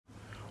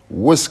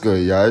What's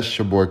good, y'all? It's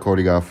your boy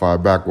Cody Got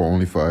Five back with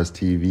Only For Us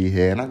TV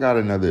here, and I got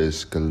another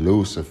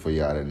exclusive for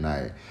y'all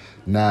tonight.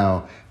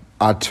 Now,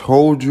 I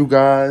told you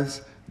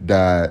guys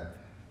that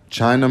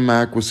China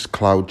Mac was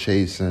clout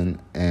chasing,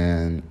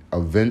 and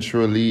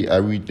eventually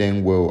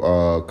everything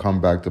will come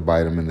back to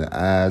bite him in the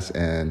ass,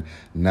 and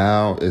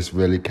now it's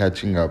really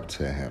catching up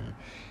to him.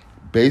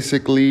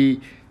 Basically,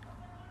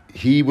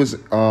 he was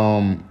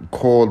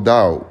called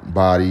out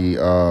by the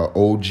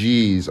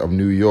OGs of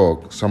New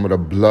York, some of the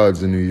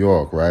Bloods in New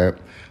York, right?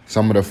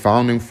 Some of the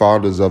founding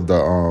fathers of the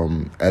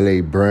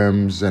LA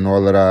Brims and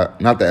all of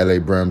that. Not the LA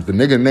Brims. The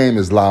nigga name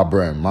is La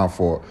Brim, my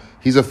fault.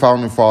 He's a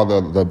founding father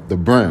of the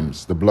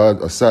Brims, the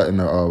blood, a set in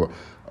the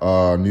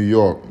New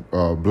York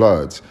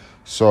Bloods.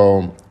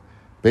 So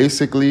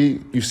basically,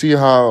 you see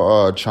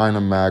how China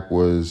Mac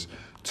was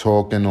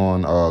talking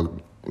on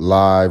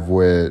live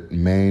with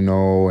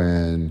Mano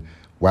and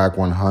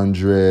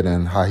Wack100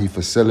 and how he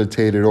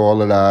facilitated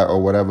all of that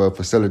or whatever,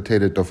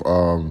 facilitated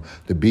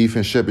the beef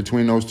and shit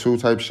between those two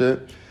type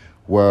shit.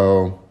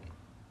 Well,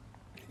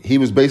 he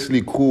was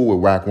basically cool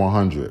with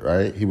Wack100,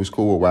 right? He was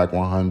cool with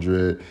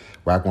Wack100.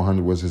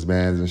 Wack100 was his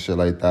bands and shit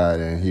like that,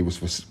 and he was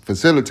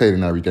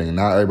facilitating everything. And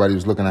now everybody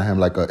was looking at him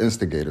like an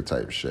instigator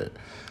type shit.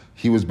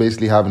 He was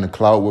basically having the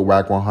clout with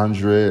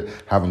Wack100,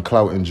 having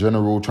clout in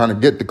general, trying to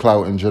get the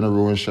clout in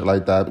general and shit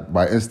like that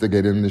by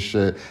instigating this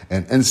shit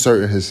and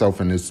inserting himself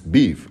in this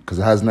beef because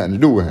it has nothing to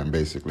do with him,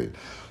 basically.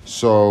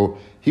 So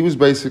he was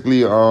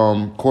basically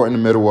caught in the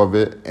middle of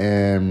it,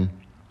 and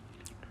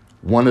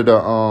one of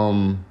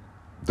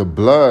the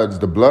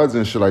Bloods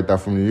and shit like that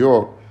from New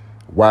York,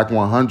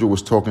 Wack100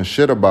 was talking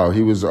shit about.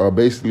 He was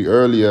basically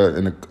earlier,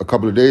 in a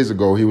couple of days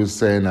ago, he was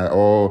saying that,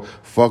 oh,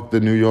 fuck the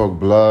New York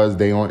Bloods.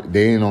 They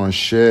ain't on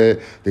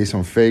shit. They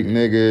some fake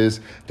niggas.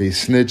 They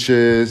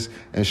snitches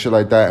and shit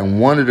like that. And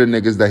one of the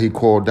niggas that he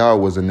called out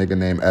was a nigga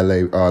named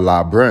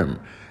La Brim.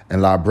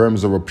 And La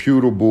Brim's a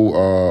reputable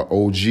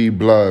OG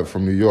Blood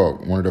from New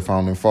York, one of the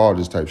founding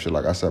fathers type shit,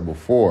 like I said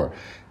before.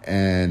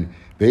 And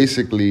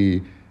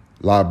basically,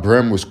 La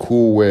Brim was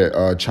cool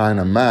with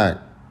China Mac,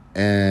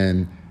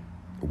 and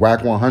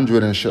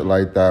Wack100 and shit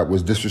like that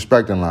was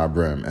disrespecting La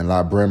Brim, and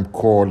La Brim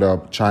called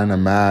up China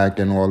Mac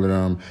and all of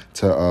them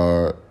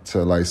to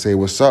like say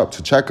what's up,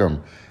 to check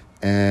him.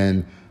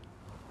 And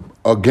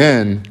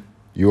again,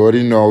 you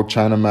already know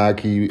China Mac,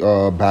 he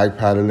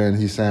backpedaling.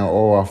 He's saying,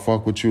 oh, I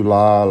fuck with you,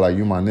 La, like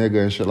you my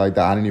nigga and shit like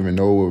that. I didn't even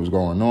know what was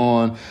going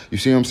on. You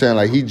see what I'm saying?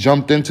 Like he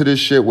jumped into this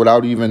shit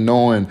without even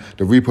knowing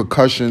the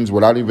repercussions,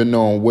 without even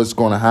knowing what's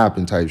gonna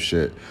happen type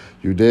shit.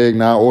 You dig?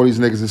 Now all these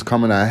niggas is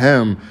coming at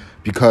him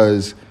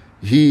because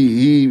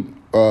he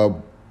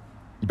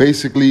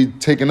basically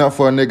taking up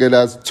for a nigga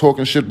that's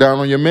talking shit down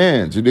on your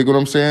mans. You dig what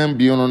I'm saying?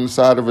 Being on the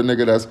side of a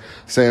nigga that's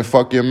saying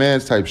fuck your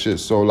mans type shit.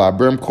 So La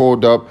Brim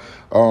called up,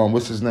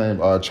 what's his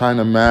name?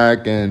 China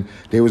Mac, and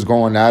they was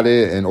going at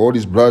it, and all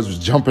these Bloods was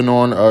jumping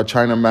on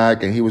China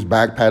Mac, and he was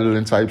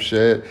backpedaling type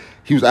shit.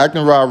 He was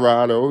acting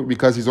rah-rah, though,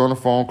 because he's on the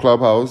phone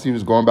Clubhouse. He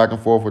was going back and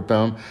forth with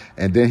them.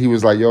 And then he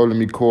was like, yo, let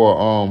me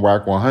call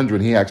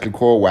Wack100. He actually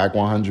called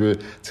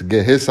Wack100 to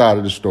get his side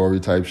of the story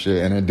type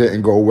shit, and it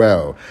didn't go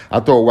well. I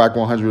thought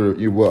Wack100,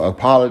 you would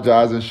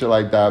apologize and shit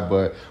like that,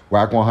 but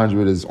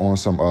Wack100 is on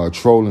some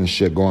trolling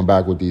shit going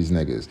back with these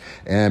niggas.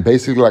 And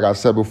basically, like I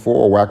said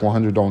before,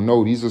 Wack100 don't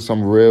know. These are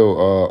some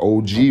real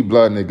OG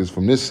Blood niggas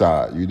from this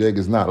side. You dig?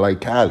 It's not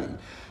like Cali.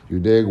 You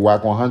dig?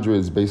 Wack100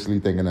 is basically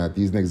thinking that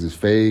these niggas is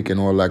fake and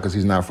all that because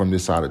he's not from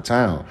this side of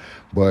town.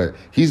 But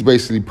he's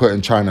basically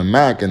putting China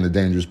Mac in a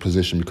dangerous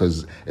position,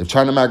 because if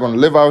China Mac gonna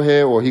live out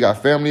here, or he got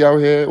family out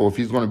here, or if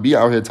he's gonna be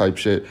out here type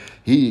shit,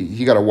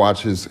 he gotta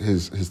watch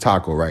his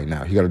taco right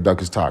now. He gotta duck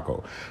his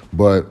taco.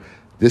 But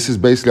this is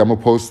basically, I'm gonna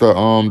post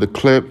the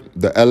clip,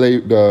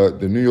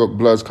 the New York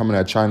Bloods coming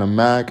at China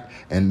Mac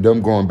and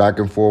them going back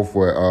and forth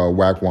with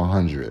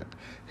Wack100.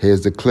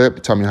 Here's the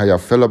clip. Tell me how y'all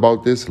feel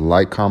about this.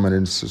 Like, comment,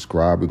 and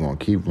subscribe. We're going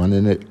to keep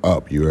running it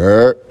up. You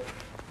heard?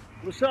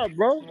 What's up,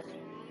 bro?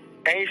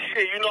 Ain't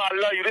shit. You know I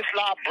love you. This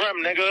La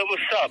Brim, nigga.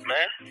 What's up,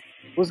 man?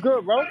 What's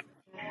good, bro?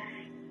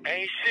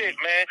 Ain't shit,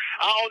 man.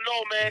 I don't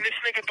know, man. This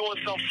nigga doing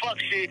some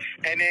fuck shit,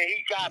 and then he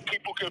got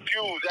people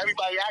confused.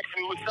 Everybody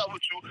asking me what's up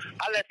with you.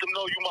 I let them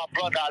know you my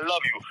brother. I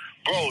love you.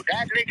 Bro,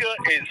 that nigga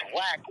is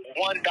whack.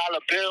 $1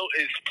 bill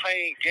is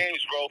playing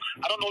games, bro.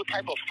 I don't know what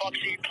type of fuck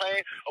he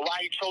playing or why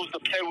he chose to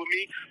play with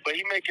me, but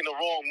he making the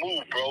wrong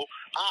move, bro.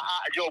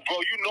 Yo, bro,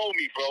 you know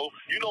me, bro.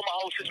 You know my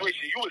whole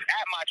situation. You was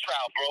at my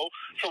trial, bro.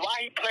 So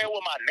why he playing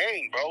with my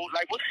name, bro?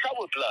 Like, what's up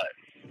with Blood?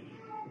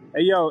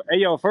 Hey, yo,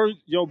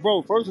 first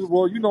of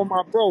all, you know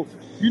my bro.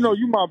 You know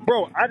you my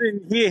bro. I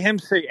didn't hear him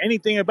say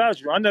anything about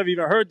you. I never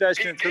even heard that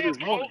shit until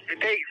this morning.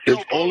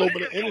 It's all over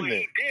the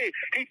internet. He did.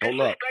 He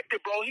Hold up.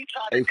 disrespected, bro. He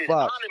tried Hey, to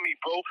Fox. dishonor me,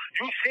 bro.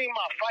 You seen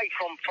my fight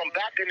from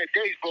back in the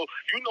days, bro.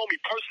 You know me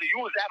personally.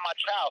 You was at my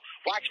trial.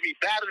 Watch me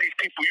battle these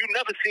people. You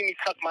never see me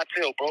tuck my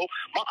tail, bro.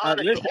 My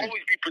honor should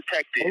always be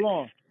protected.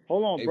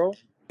 Hold on, Hey, bro.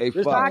 Hey,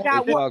 Listen, Fox. I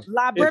got Hey, one. Fox.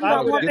 La if Brim I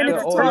got would 1 have Get minute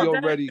the to ever talk. audio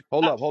heard that, ready.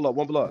 Hold up,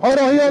 one blood. Hold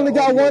on, he Get the only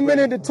got audio 1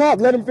 minute ready. to talk.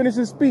 Let him finish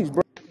his speech,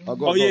 bro. Oh,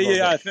 Oh yeah,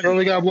 yeah, I We finished.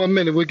 only got 1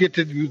 minute. We'll get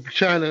to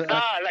China.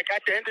 Nah, like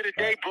at the end of the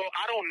day, bro,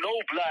 I don't know,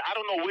 blood. I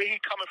don't know where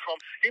he coming from.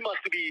 He must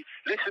be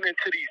listening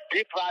to these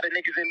dick rider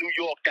niggas in New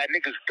York that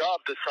niggas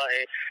dubbed or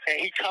something, and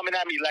he coming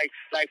at me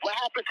like what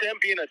happened to him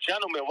being a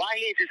gentleman? Why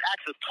he ain't just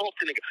ask to talk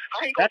to niggas?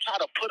 How he gonna try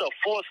to put a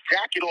forced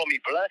jacket on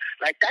me, blood?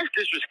 Like that's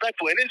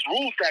disrespectful, and there's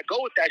rules that go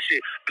with that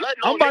shit. Blood,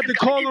 I'm no about niggas to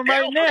gotta call get him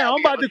right down for that. now. I'm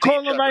We about ever to see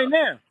call each him right other.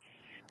 now.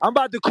 I'm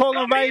about to call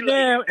I him right mean,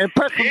 like, now and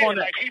press him yeah, on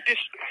that. like he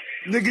just.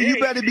 Nigga, you Yeah,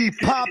 better be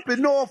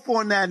popping off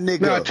on that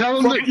Now nigga. tell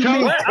him, Fuck you tell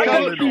mean him, What? I tell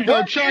better him, calling him?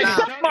 yo, what? China.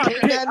 Nah, Suck my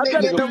hit dick. that I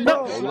better nigga, do bro.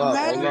 nothing. Hold up,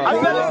 hold Smack up, I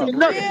his hold better ass. do up.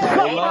 nothing. Yeah,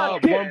 Suck One my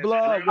love, nigga. dick. one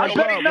blood, I one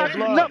better blood, one not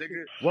do blood.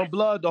 nothing. One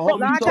blood, the Fuck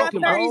homie you Y'all got talking,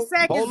 talking about. 30 bro.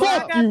 seconds. Hold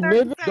Y'all up. got You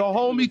 30 nigga. The seconds.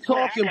 homie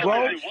talking,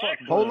 bro. Fuck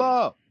Hold blood.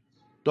 up.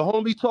 The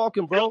homie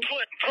talking, yo, bro.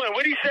 Twin,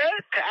 what he said?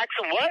 To ask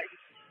him what?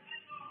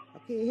 I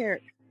can't hear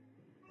it.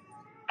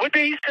 What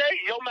did he say?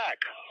 Yo, Mac.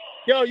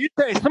 Yo, you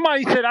say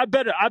somebody said I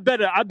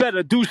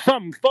better do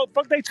something.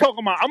 Fuck they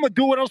talking about. I'm gonna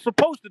do what I'm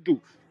supposed to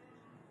do.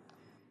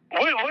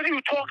 What are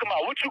you talking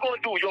about? What you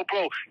gonna do, yo,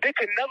 bro? There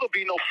could never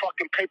be no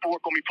fucking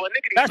paperwork on me, bro.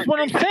 Nigga didn't That's even what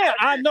I'm say saying.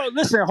 I nothing. know.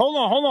 Listen,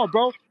 hold on,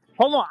 bro.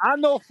 Hold on. I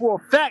know for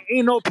a fact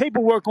ain't no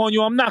paperwork on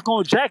you. I'm not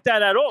gonna jack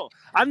that at all.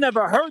 I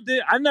never heard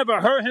it. I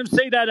never heard him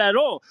say that at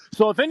all.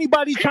 So if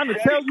anybody's He trying to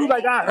said tell it, you bro.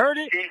 like I heard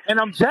it and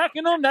I'm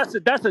jacking them, that's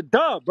a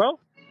dub, bro.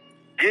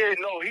 Yeah,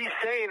 no, he's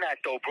saying that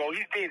though, bro.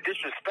 He's being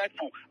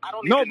disrespectful. I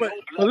don't No, even but know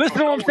blood listen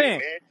from to what I'm Golden,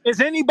 saying. man.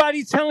 Is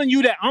anybody telling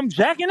you that I'm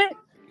jacking it?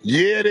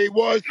 Yeah, they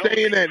was No,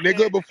 saying that,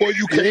 nigga, before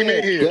you came Yeah,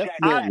 in here.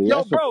 definitely.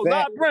 Yo, That's a bro, fact.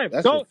 La Brim,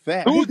 That's a don't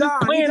fact. He dudes is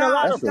gone. He playing a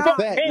lot gone. of That's He a fuck gone.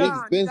 fact. He games.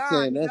 Niggas gone. He been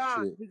gone. saying He that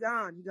gone. shit. He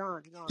gone. He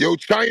gone. He gone. Yo,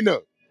 China,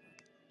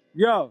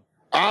 Yo,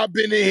 I've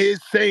been in here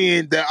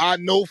saying that I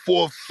know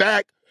for a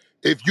fact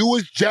if you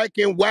was Jack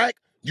and Whack,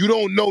 you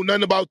don't know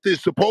nothing about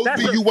this.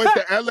 that's Supposedly a you went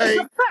to fact. It's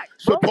a LA. fact,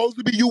 bro.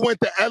 Supposedly you went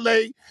to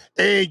LA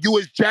and you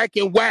was Jack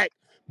and Whack.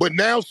 But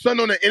now son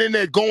on the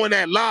internet going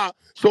that lie.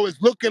 So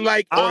it's looking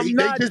like, I'm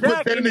they not just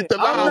presented jacking it it. to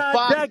I'm lie. Yo, not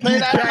Fox, jacking play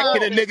You it that at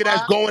jacking all. a content, nigga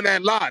that's Fox. going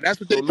that lie. That's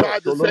what So they look,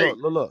 tried so to say.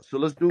 look. So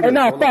let's do Hey, this.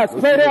 now, Hold up. Fox,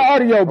 Let's play do that this.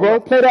 audio, Hold bro.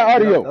 up. Play that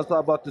Yeah, audio. that's what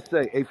I'm about to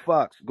say. Hey,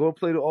 Fox, go and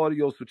play the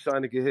audio so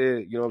China can hear,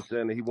 you know what I'm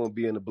saying, and he won't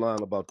be in the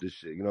blind about this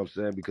shit, you know what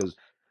I'm saying? Because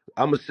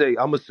I'ma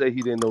say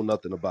he didn't know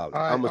nothing about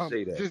it. All right, I'ma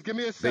say that. just give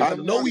me a Based second. on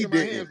I'm the washing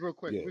my circumstances. hands real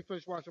quick. Yeah. Let me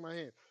finish washing my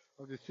hands.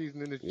 I'm just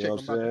seasoning this You know chicken.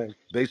 what I'm saying?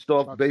 Based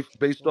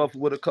off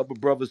of what a couple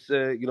brothers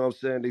said, you know what I'm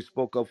saying? They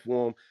spoke up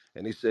for him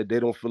and they said they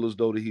don't feel as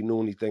though that he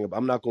knew anything.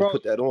 I'm not gonna Bro,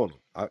 put that on him.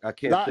 I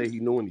can't say he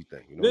knew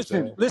anything. You know what I'm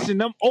saying? listen,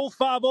 them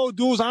 050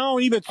 dudes, I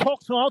don't even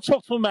talk to them. I don't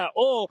talk to them at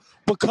all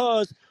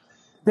because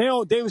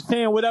they was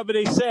saying whatever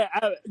they said.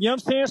 You know what I'm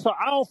saying? So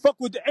I don't fuck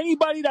with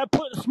anybody that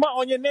put smut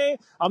on your name.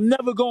 I'm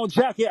never going to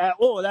jack it at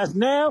all. That's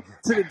now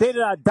to the day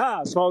that I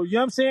die. So, you know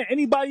what I'm saying?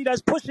 Anybody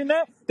that's pushing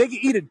that, they can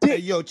eat a Hey, dick.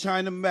 yo,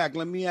 China Mac,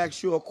 let me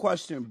ask you a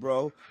question,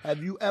 bro.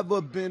 Have you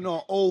ever been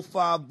on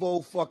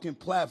 050 fucking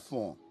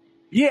platform?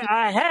 Yeah,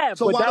 I have,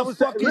 So but why that the was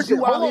fuck is listen,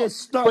 you out hold here on.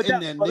 stunting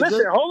then, But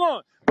listen, nigga? hold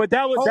on. But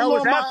that Hold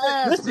was on my after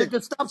ass, listen.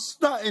 nigga. Stop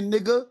stunting,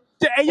 nigga.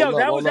 Hey yo,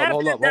 that was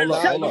after that.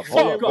 Nah, Shut you the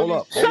did fuck when up.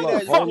 you Shut say the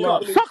that. You fuck did up.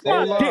 when you Suck say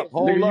my that. dick.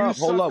 Nigga, you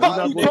suck Fuck Why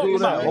you you talking do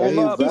about. that? Yeah, Hold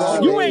he up, bro.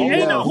 You ain't violating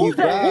ain't now. no Hold He who's up.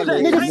 that? Who's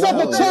that? Nigga, violating suck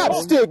China? a Who's now, that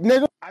bro. talking? chopstick,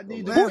 nigga. I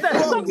Man, Who's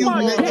that? need fuck Suck to you,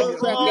 my get dick. my nigga.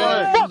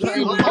 crackhead. Fuck just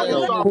you, give him nigga. one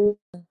song. Yo,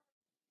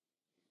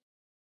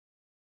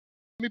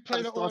 Let me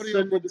play Gotta the start audio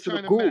sending from niggas to the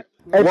China group. Mac.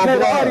 hey, One play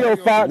the blood. audio,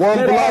 Fox.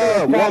 Play One the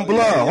audio, blood. One Fox.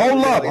 blood.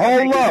 Hold up.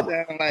 Hold up.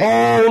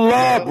 Hold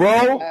up,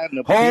 bro.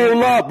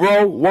 Hold up,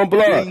 bro. One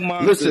blood.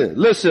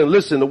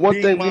 Listen. The one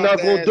thing we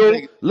not gonna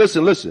do.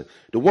 Listen.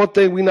 The one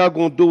thing we not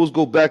gonna do is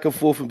go back and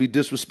forth and be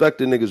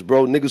disrespecting niggas,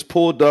 bro. Niggas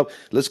pulled up.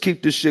 Let's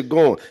keep this shit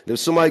going. If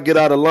somebody get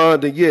out of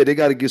line, then yeah, they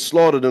gotta get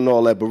slaughtered and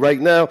all that. But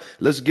right now,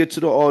 let's get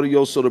to the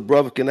audio so the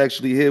brother can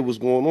actually hear what's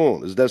going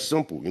on. It's that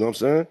simple. You know what I'm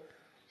saying?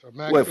 So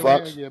Go Mac's ahead, still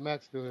here? Fox. Yeah,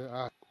 Mac's still here.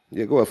 All right.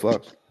 Yeah, go ahead,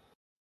 Fox.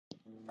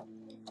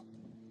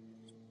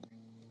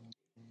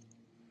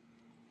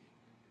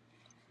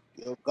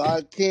 Yo,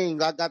 God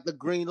King, I got the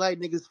green light.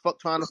 Niggas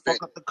trying to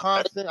fuck up the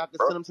content. I can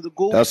send them to the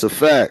goo. That's a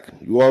fact.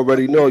 You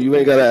That already know. You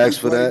ain't gotta ask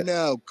message for right that.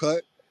 now,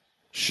 cut.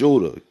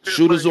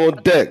 Shooters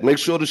on deck. Make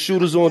sure the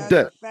shooters on That's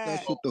deck. a That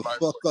fact. shit the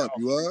fuck up,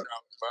 you heard?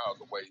 Miles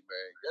away,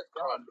 man. That's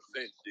common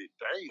sense shit.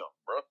 Damn,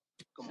 bro.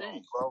 Come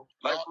on, bro.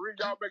 Like, for real,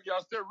 y'all make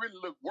y'all still really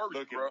look worse,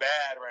 looking bro.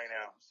 Bad right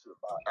now.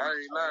 I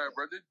ain't lying,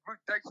 bro. This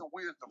take some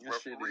wisdom, bro.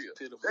 For real.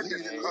 That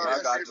shit is I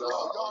got you.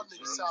 Y'all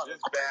niggas sound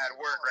like bad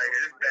work right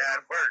here. This bad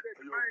work.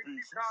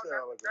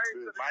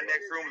 My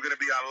next room is gonna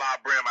be on La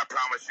Brim. I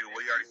promise you.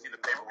 We already seen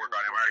the paperwork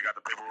on it. I already got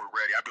the paperwork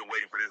ready. I've been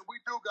waiting for this. We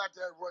do got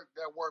that work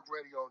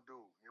ready on dude.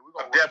 Yeah, we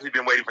I've definitely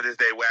been waiting for this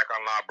day. Whack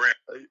on La Brim.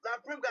 La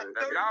Brim got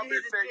 30 y'all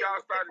been saying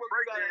y'all started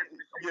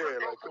breakdancing. Yeah,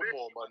 like come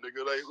on, my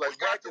nigga. Like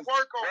Wack is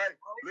work on. Right?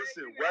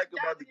 Listen, Wack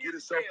about to get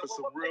himself for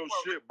some real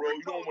shit, bro.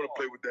 You don't want to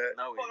play with that.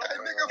 No, hey,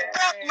 nigga,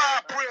 fuck La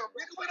Brim.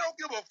 Nigga, we don't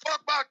give a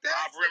fuck about that.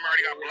 La Brim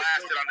already got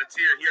blasted on the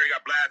tier. He already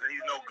got blasted.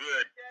 He's no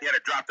good. He had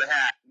to drop the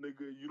hat.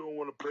 Nigga, you don't want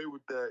want to play with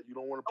that. You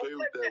don't want to play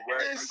with that,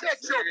 right? Man, shut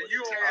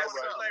your ass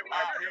up.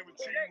 I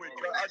guarantee you with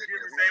God. I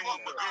guarantee Same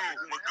with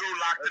Magoo. Magoo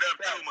locked it up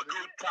too.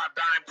 Magoo top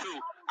dime too.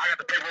 I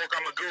got the paperwork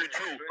on Magoo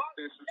too.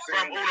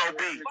 From Uno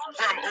B.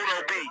 From Uno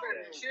B.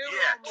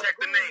 Yeah, check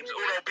the names.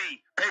 Uno B.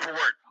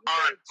 Paperwork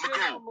on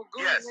Magoo.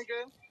 Yes.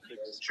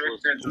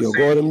 Yo,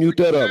 go ahead and mute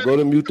that up. Go ahead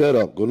and mute that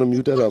up. Go ahead and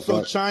mute that up.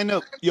 So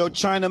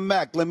China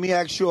Mac, let me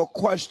ask you a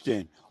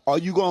question. Are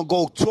you gonna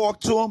go talk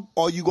to him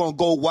or are you gonna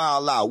go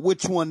wild out?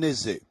 Which one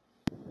is it?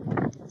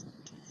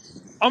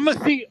 I'm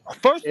gonna see.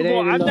 First It of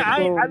all, ain't enough I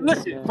room,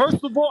 listen. man.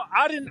 First of all,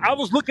 I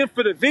was looking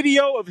for the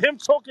video of him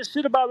talking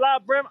shit about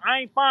Live Brim. I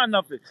ain't find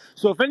nothing.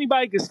 So if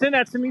anybody can send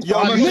that to me, so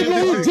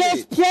Nigga, he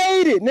just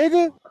played it,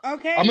 nigga.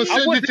 Okay, I'm gonna I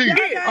send it wasn't to you.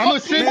 here. I'm gonna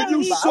send Man, it.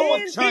 you saw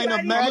TMZ, China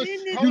I Mac. didn't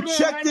send it You to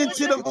checked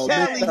into them Oh,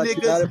 Cali Mister, you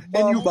got niggas a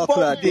and you bumper fucked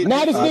cracker. it.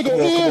 Now this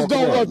nigga ears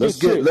don't work and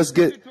shit.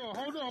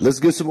 Let's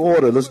get some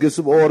order. Let's get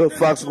some order.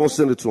 Fox gonna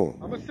send it to him.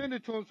 I'm gonna send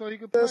it to him so he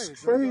can play. That's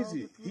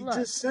crazy. He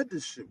just said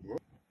this shit, bro.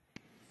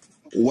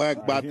 Wack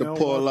about to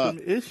pull up.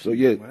 So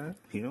yeah,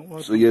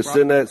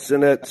 send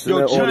that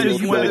Yo, China, audio.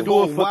 you better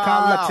go wild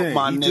out,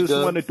 my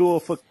nigga. Want to do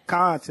it for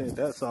content.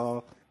 That's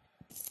all.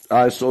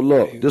 All right, so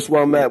look, this is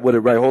where I'm at with it,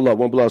 right? Hold up,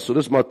 one block. So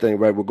this is my thing,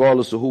 right?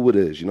 Regardless of who it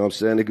is, you know what I'm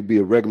saying? It could be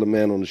a regular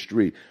man on the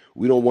street.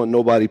 We don't want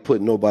nobody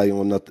putting nobody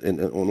on nothing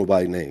on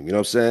nobody's name. You know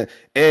what I'm saying?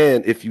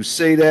 And if you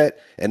say that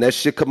and that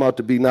shit come out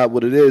to be not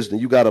what it is, then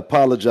you gotta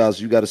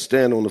apologize. You gotta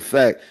stand on the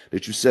fact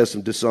that you said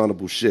some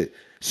dishonorable shit.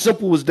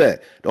 Simple as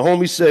that. The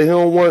homie said he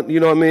don't want, you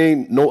know what I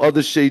mean, no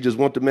other shit. He just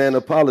want the man to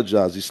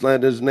apologize. He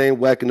slandered his name,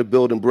 whacking the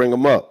building, bring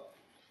him up.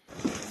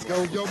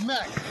 Yo,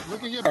 Mac,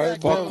 look at your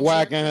back. Fuck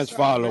Wack and his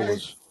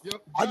followers.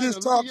 I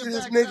just talked to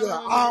this nigga an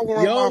hour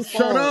on Yo, my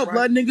shut phone, up.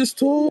 right? Let niggas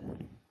talk.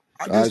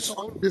 I just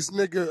talked to this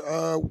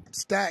nigga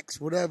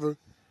Stacks, whatever,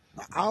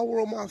 an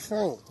hour on my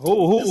phone.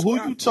 Who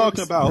you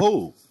talking about?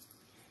 Who?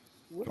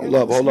 Hold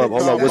up.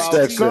 What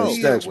Stacks said?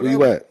 Stacks, where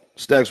you at?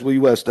 Stacks, where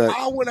you at, Stacks?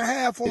 Hour and a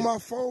half on my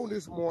phone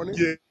this morning.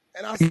 Yeah.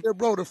 And I said,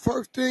 bro, the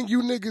first thing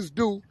you niggas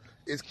do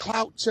is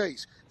clout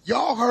chase.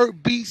 Y'all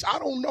heard beats. I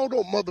don't know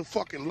no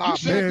motherfucking lie.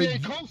 Man,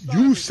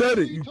 you said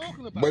it.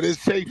 But it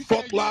say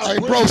fuck Live Hey,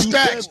 Brim. bro, You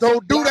Stacks, said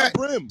don't do Live that.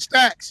 Brim.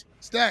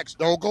 Stacks,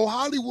 don't go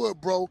Hollywood,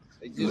 bro.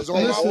 You was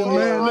on my phone.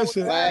 Man,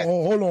 listen.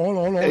 Oh, hold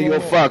on. Hey, yo,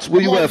 Fox,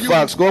 where you at,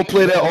 Fox? Go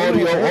play that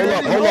audio.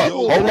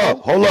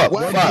 Hold up.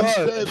 Fox,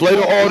 play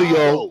the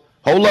audio.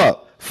 Hold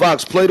up.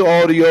 Fox, play the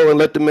audio and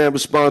let the man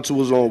respond to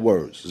his own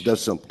words. It's that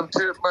simple. Man,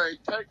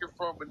 take it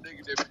from a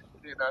nigga that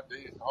been out there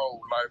his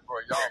whole life, bro.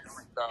 Y'all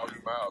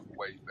 3,000 miles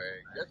away, man.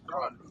 That's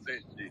common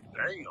sense shit.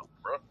 Damn,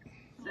 bro.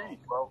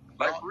 Jeez, bro.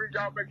 Like, for real,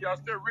 y'all make y'all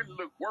still really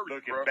look worse,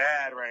 Looking bro.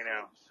 bad right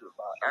now.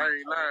 I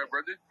ain't lying, bro.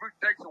 This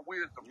take some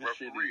wisdom, bro,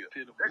 for real.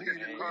 That's just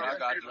I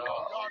got you.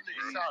 Y'all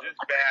niggas sound This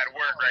is bad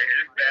work right here.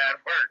 This is bad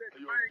work.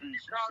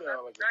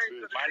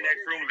 My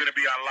next room is going to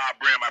be on La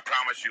Brim, I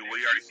promise you.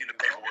 We already seen the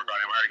paperwork on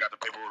him. I already got the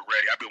paperwork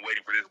ready. I've been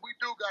waiting for this. We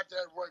do got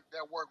that work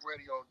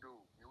ready on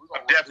dude.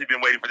 I've definitely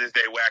been waiting for this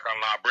day whack on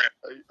La Brim.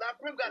 La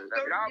Brim got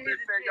 30 Y'all been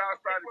saying y'all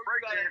started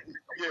breaking.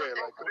 Yeah,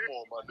 like, come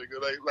on, my nigga.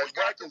 Like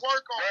Wack is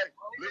work on. Right.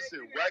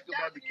 Listen, Wack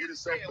about to get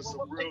himself for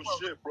some real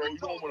shit, bro.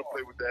 You don't want to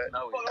play with that.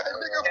 No,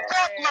 nigga,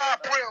 fuck La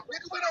Brim.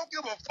 Nigga, we don't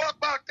give a fuck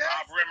about that.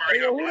 La Brim already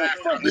got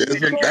blasted on this.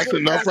 That's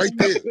enough right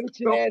there.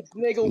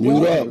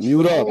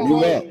 Mute up.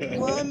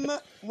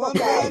 One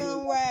blood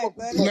on Wack.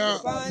 Let him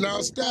respond. Now,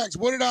 Stacks,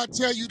 what did I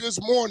tell you this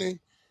morning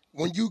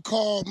when you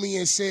called me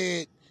and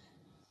said,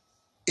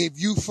 if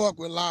you fuck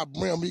with La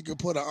Brim, he could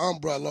put an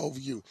umbrella over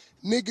you?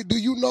 Nigga, do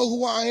you know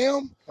who I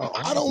am?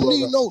 I don't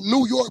need no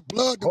New York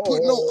blood to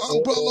put no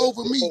umbrella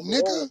over me,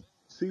 nigga.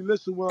 See,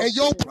 listen what I'm And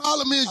your saying.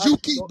 problem is you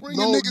keep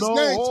bringing niggas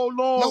names. Hold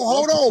on. No,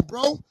 hold on,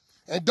 bro.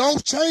 And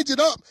don't change it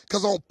up,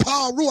 because on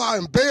Paru, I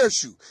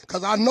embarrass you,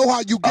 because I know how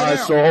you get All right,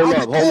 out. so hold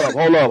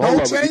up.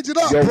 Don't change it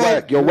up,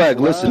 bro. Yo, Wack,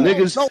 listen,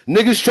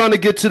 niggas trying to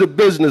get to the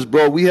business,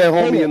 bro. We had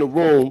homie in the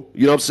room,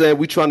 you know what I'm saying?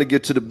 We trying to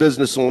get to the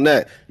business on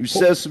that. You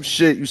said some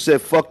shit, you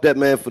said fuck that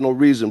man for no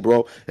reason,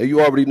 bro, and you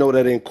already know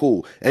that ain't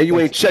cool. And you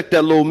ain't checked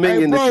that little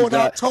minion that you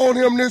got. I told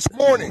him this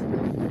morning,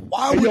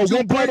 why would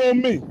you bring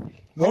on me?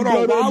 Hold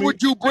on, why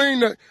would you bring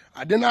the,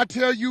 didn't I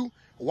tell you,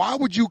 why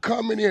would you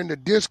come in here in the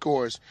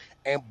discourse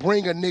and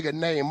bring a nigga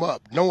name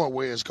up knowing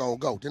where it's gonna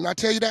go? Didn't I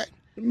tell you that?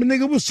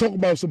 Nigga was talking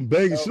about some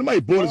begging.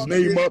 Somebody brought his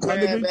name up, my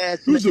nigga.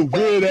 Who's a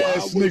weird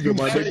ass nigga,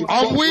 my nigga.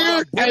 I'm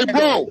weird? Hey,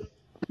 bro.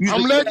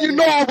 I'm letting you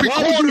know I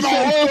recorded the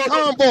whole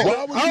combo.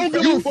 I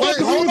don't give a fuck if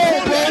you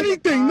recorded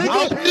anything, nigga.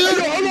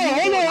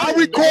 Hold on. I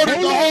recorded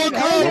the whole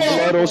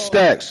combo.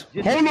 Stacks.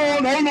 Hold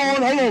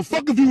on.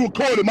 Fuck if you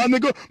recorded, my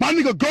nigga. My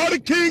nigga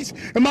Garden Kings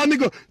and my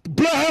nigga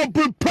Bloodhound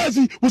Brim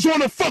Prezi was on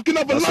the fucking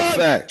other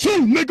line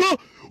too, nigga.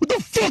 What the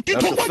fuck you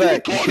talking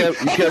about? You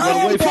can't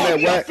run away from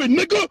that, Wack.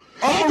 Nigga.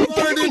 I don't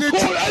fucking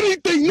record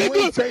anything,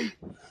 nigga.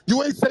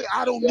 You ain't say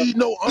I don't need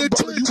no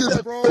umbrella. You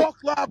said fuck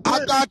La Brim.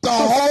 I got the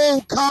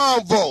whole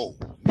convo.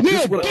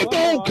 Yeah, get the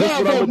whole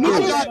convo,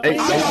 nigga.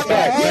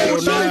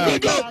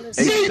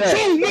 Me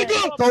too, nigga.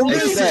 So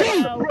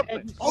listen.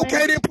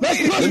 Okay, then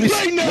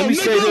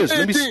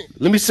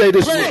let me say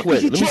this real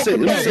quick. Let me say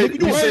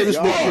this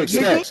real quick.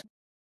 Stacks.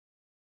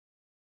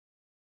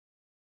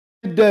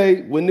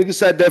 Day when niggas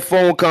had that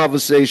phone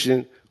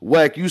conversation,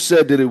 Wack, you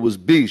said that it was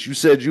beast. You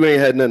said you ain't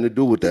had nothing to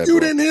do with that. You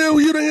didn't hear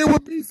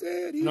what B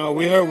said. No,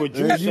 we heard what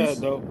you said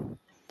though.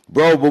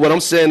 Bro, but what I'm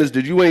saying is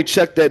that you ain't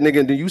checked that nigga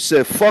and then you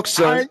said, fuck,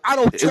 son. I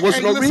don't check. It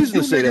wasn't no reason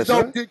to say that,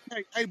 son.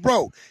 Dictate. Hey,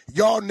 bro,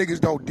 y'all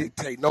niggas don't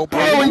dictate no. Bro,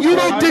 and you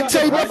don't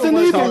dictate nothing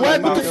either,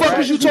 Wack. What the fuck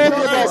is you talking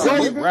about,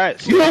 bro?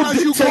 You don't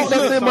dictate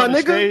nothing, my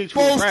nigga.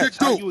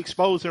 How you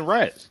exposing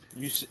rats?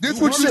 This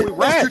what you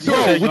supposed to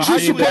do. What you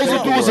supposed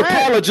to do is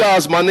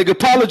apologize, my nigga.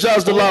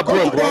 Apologize to La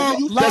Brim, bro.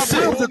 That's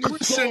it. a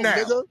Christian now.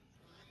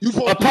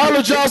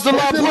 Apologize to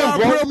La Brim,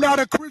 bro. Not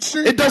a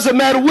Christian. It doesn't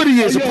matter what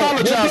he is.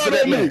 Apologize to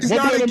that man. He's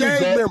not a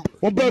gang member.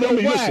 One blood on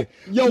me, listen.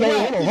 Yo,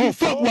 hold on.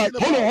 Fuck Wack.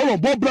 Hold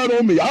on. One blood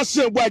on me. I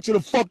sent Wack to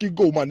the fucking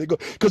go, my nigga.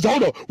 Cause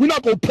hold on, we're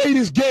not gonna play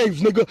these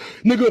games, nigga.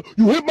 Nigga,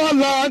 you hit my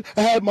line.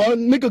 I had my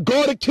nigga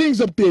Guard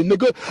Kings up there,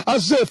 nigga. I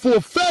said for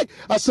a fact,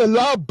 I said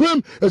La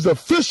Brim is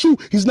official.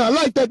 He's not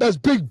like that. That's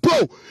big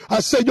bro. I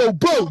said, yo,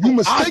 bro, you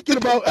mistaken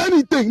about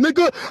anything,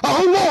 nigga.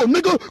 Hold on,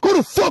 nigga. Go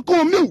the fuck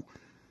on mute.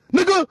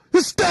 Nigga,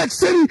 this Stack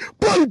City,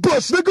 Bloody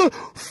Bus, nigga,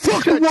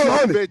 fucking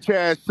 100.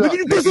 Nigga,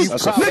 you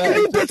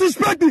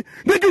disrespecting.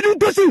 Nigga, you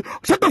disrespecting.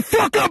 Shut the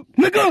fuck up,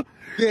 nigga.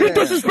 Yeah. You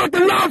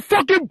disrespecting La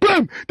fucking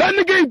Brim. That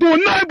nigga ain't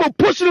doing nothing but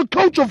pushing the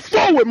culture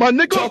forward, my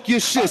nigga. Talk your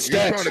shit,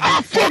 Stacks.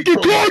 I fucking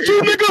called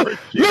you, nigga.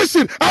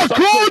 Listen, I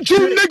called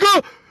you,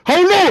 nigga.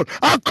 Hold on.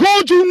 I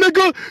called you,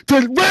 nigga,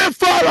 to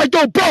verify, like,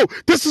 yo, bro,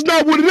 this is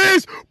not what it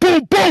is.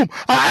 Boom, boom.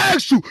 I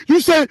asked you. You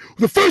said,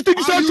 the first thing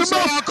you said to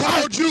me. I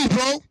called you,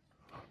 bro.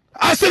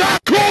 I said, I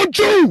called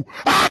you.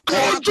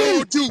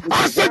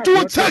 I sent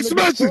you a text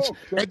message.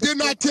 And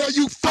didn't I tell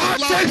you,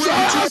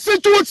 I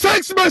sent you a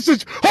text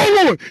message.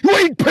 Hold on. You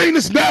ain't paying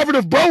this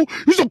narrative, bro.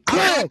 You's a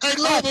clown. Hey,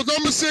 Levels, I'm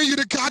going to send you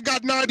I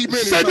got 90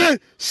 minutes.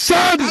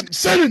 Send it,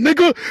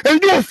 nigga.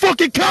 And you a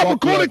fucking cop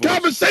recording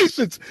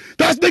conversations.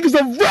 That nigga's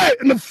a rat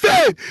in the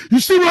Fed. You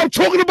see what I'm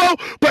talking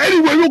about? But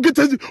anyway, we'll get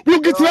to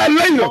that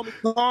later.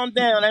 Calm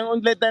down. I ain't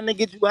gonna let that nigga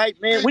get you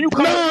hype, man. When you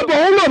come but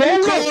hold on.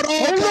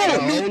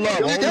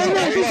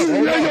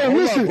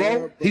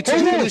 He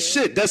talking his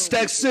shit. That's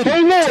Stack City.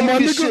 Hold on, my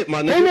nigga.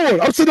 Hold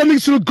on. I'm saying that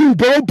nigga to the goo,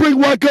 bro. Don't bring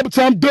Wack up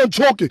until I'm done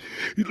talking.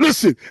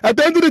 Listen, at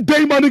the end of the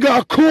day, my nigga,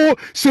 I call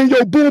saying,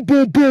 yo, boom,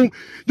 boom, boom.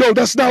 Yo,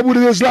 that's not what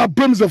it is. La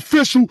Brim is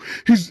official.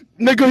 He's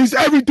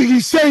everything he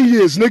say he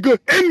is, nigga,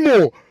 and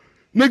more.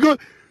 Nigga,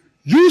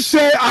 you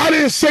said I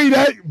didn't say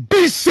that.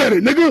 B said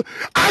it, nigga.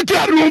 I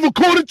got it on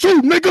recorded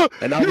too, nigga.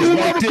 And I was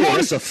right there.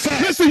 That's a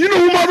fact. Listen, you know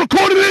who my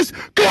recorded is?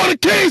 Guard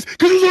Kings,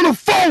 because he was on the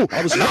phone.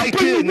 I was and right I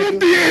bring there, the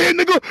Wolfie in here,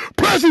 nigga.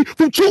 Prezi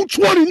from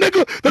 220,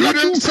 nigga. You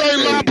didn't say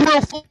La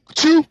Brim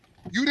fucked you?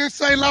 You didn't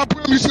say La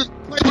Brim you should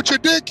play with your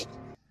dick?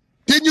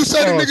 Didn't you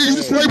say the nigga you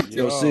should play with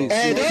your dick?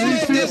 Hey, don't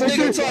let this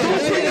nigga talk.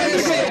 Don't bring that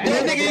nigga.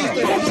 That nigga ain't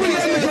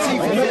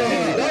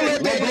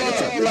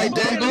the like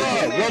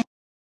that.